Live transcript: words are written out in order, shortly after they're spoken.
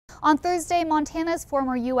On Thursday, Montana's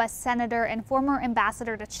former U.S. Senator and former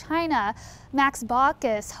ambassador to China, Max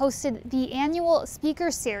Baucus, hosted the annual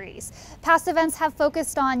speaker series. Past events have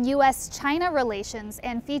focused on U.S.-China relations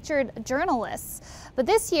and featured journalists. But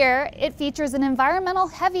this year, it features an environmental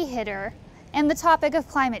heavy hitter and the topic of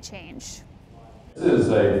climate change. This is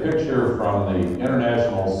a picture from the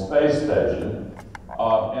International Space Station.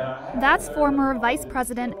 That's former Vice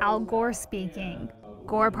President Al Gore speaking.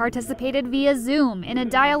 Gore participated via Zoom in a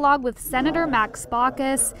dialogue with Senator Max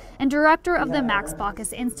Baucus and director of the Max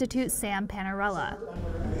Baucus Institute, Sam Panarella.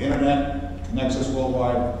 The internet connects us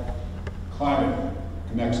worldwide. Climate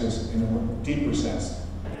connects us in a deeper sense.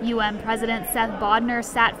 UN President Seth Bodnar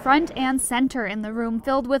sat front and center in the room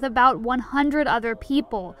filled with about 100 other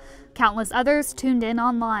people. Countless others tuned in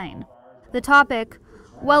online. The topic,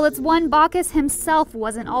 well, it's one Baucus himself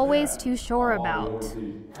wasn't always too sure about.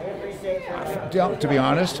 To be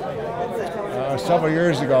honest, several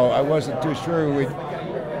years ago, I wasn't too sure we'd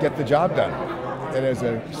get the job done. That as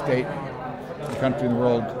a state, a country in the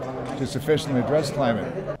world, to sufficiently address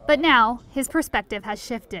climate. But now, his perspective has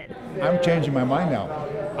shifted. I'm changing my mind now.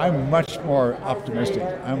 I'm much more optimistic.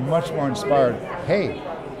 I'm much more inspired. Hey,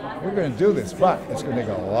 we're going to do this, but it's going to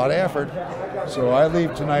take a lot of effort. So I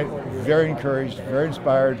leave tonight very encouraged, very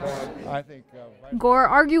inspired. I think Gore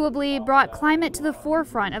arguably brought climate to the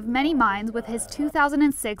forefront of many minds with his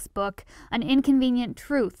 2006 book, An Inconvenient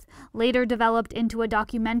Truth, later developed into a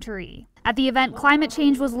documentary. At the event, climate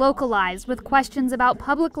change was localized with questions about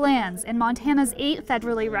public lands in Montana's 8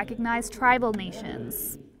 federally recognized tribal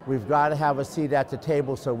nations. We've got to have a seat at the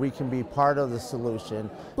table so we can be part of the solution.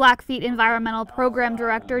 Blackfeet Environmental Program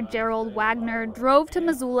Director Gerald Wagner drove to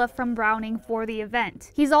Missoula from Browning for the event.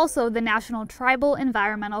 He's also the National Tribal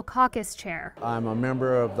Environmental Caucus Chair. I'm a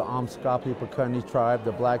member of the Amskapi-Pekuni tribe,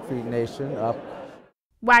 the Blackfeet Nation, up.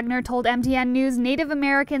 Wagner told MTN News Native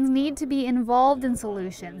Americans need to be involved in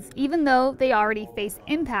solutions, even though they already face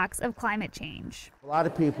impacts of climate change. A lot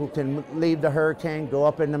of people can leave the hurricane, go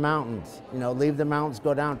up in the mountains, leave the mountains,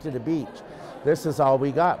 go down to the beach. This is all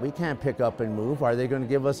we got. We can't pick up and move. Are they going to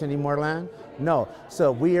give us any more land? No.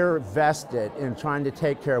 So we are vested in trying to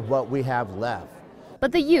take care of what we have left.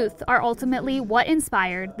 But the youth are ultimately what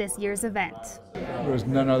inspired this year's event. It was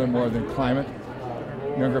none other more than climate.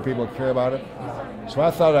 Younger people care about it. So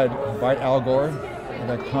I thought I'd invite Al Gore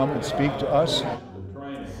to come and speak to us.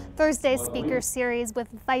 Thursday's speaker series with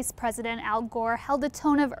Vice President Al Gore held a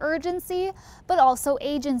tone of urgency, but also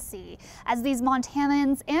agency, as these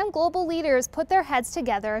Montanans and global leaders put their heads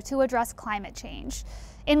together to address climate change.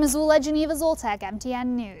 In Missoula, Geneva Zoltek, MTN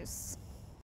News.